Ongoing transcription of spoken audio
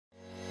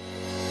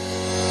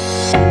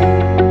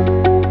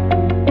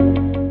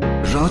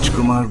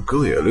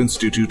Goel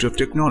Institute of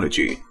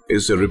Technology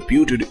is a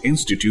reputed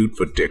institute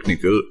for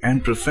technical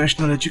and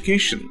professional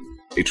education.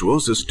 It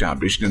was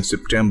established in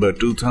September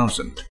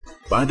 2000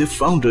 by the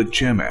founder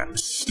chairman,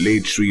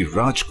 late Shri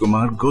Raj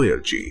Kumar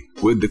Goel ji,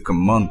 with the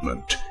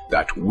commandment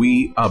that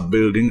we are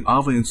building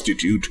our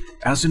institute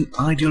as an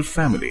ideal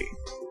family,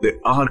 the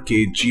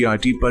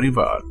Rkgit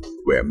Parivar,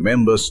 where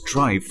members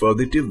strive for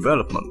the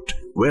development,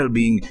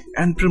 well-being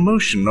and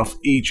promotion of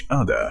each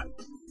other.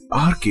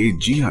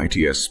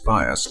 Rkgit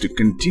aspires to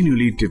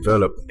continually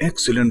develop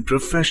excellent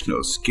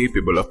professionals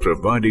capable of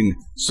providing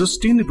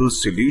sustainable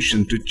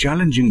solutions to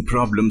challenging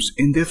problems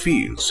in their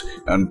fields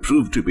and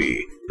prove to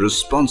be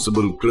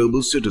responsible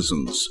global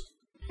citizens.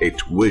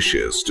 It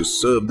wishes to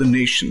serve the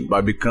nation by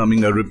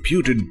becoming a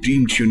reputed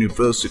deemed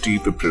university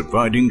for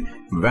providing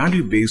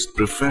value-based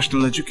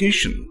professional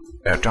education.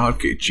 At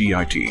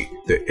Rkgit,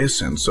 the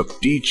essence of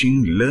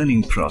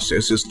teaching-learning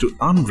process is to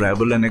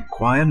unravel and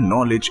acquire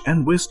knowledge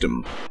and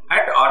wisdom.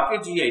 At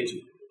Rkgit,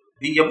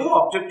 the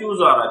above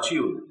objectives are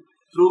achieved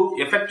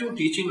through effective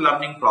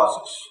teaching-learning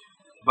process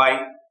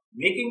by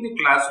making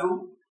the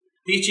classroom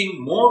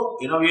teaching more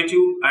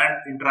innovative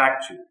and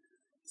interactive.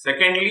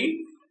 Secondly,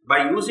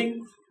 by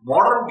using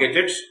modern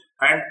gadgets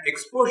and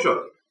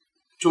exposure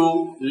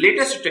to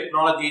latest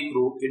technology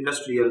through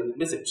industrial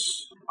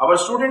visits. Our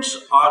students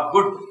are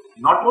good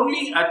not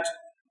only at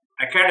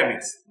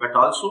academics but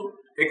also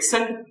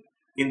excel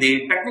in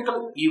the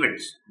technical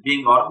events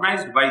being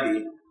organized by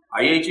the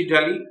IIT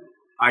Delhi,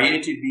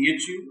 IIT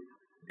BHU,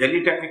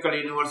 Delhi Technical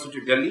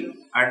University Delhi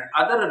and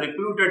other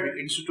reputed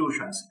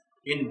institutions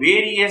in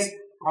various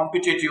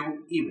competitive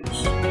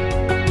events.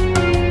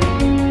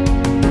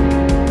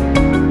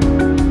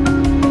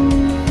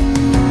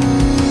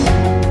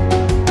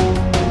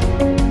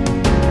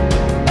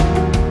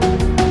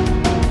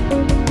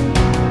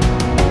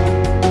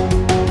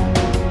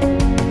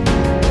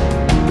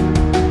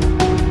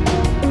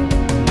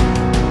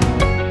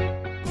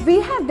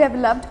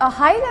 Developed a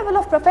high level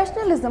of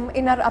professionalism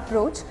in our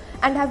approach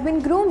and have been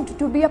groomed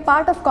to be a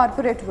part of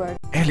corporate world.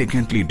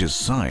 Elegantly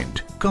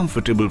designed,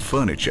 comfortable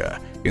furniture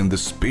in the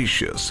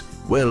spacious,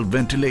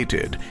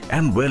 well-ventilated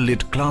and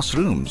well-lit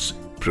classrooms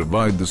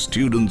provide the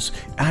students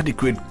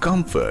adequate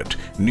comfort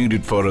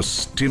needed for a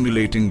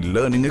stimulating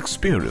learning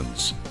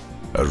experience.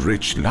 A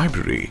rich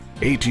library,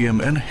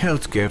 ATM and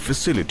healthcare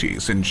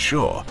facilities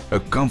ensure a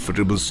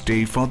comfortable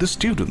stay for the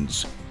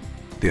students.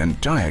 The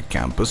entire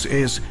campus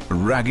is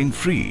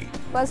ragging-free.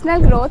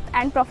 Personal growth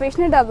and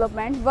professional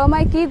development were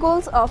my key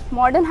goals of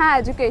modern higher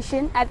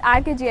education at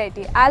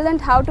Rkgit. I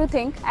learned how to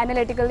think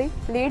analytically,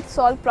 lead,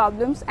 solve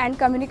problems and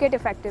communicate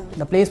effectively.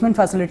 The placement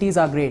facilities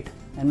are great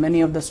and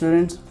many of the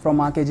students from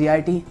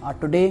Rkgit are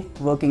today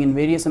working in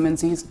various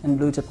MNCs and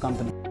blue chip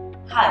companies.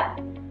 Hi,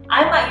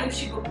 I'm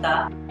Ayushi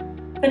Gupta.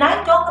 When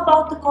I talk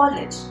about the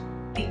college,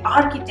 the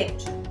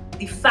architecture,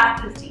 the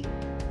faculty,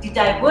 the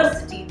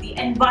diversity, the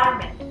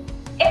environment,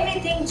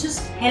 everything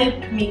just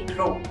helped me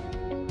grow.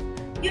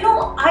 You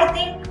know, I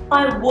think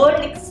my world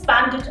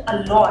expanded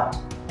a lot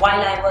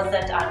while I was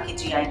at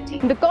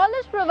Rkgit. The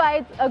college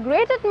provides a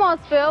great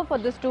atmosphere for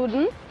the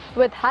students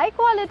with high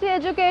quality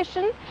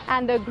education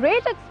and a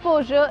great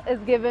exposure is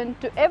given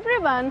to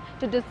everyone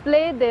to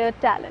display their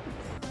talents.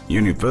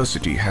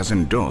 University has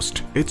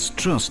endorsed its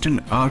trust in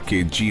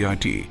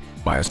Rkgit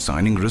by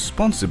assigning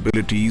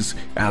responsibilities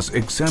as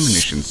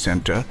examination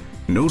center,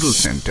 nodal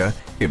center,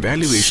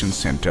 evaluation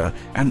center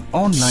and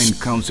online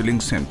counseling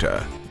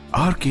center.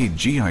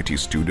 Rkgit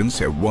students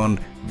have won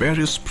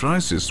various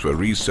prizes for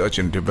research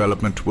and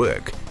development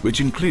work, which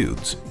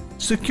includes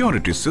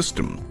security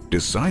system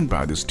designed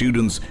by the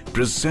students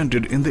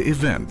presented in the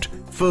event,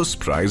 first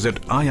prize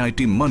at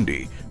IIT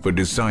Mandi for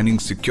designing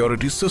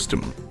security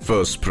system,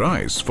 first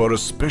prize for a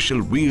special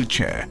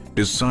wheelchair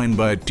designed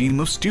by a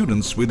team of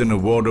students with an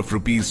award of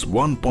Rs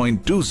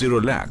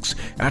 1.20 lakhs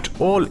at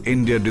All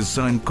India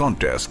Design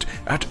Contest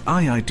at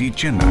IIT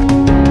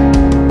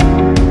Chennai.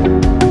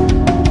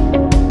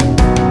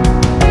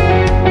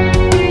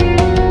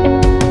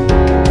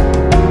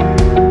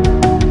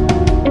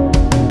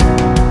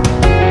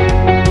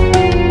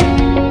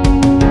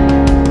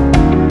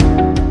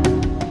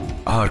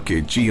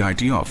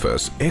 Rkgit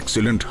offers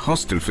excellent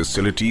hostel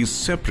facilities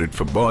separate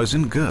for boys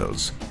and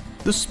girls.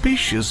 The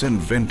spacious and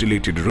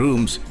ventilated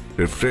rooms,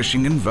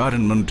 refreshing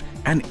environment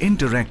and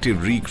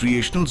interactive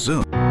recreational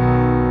zone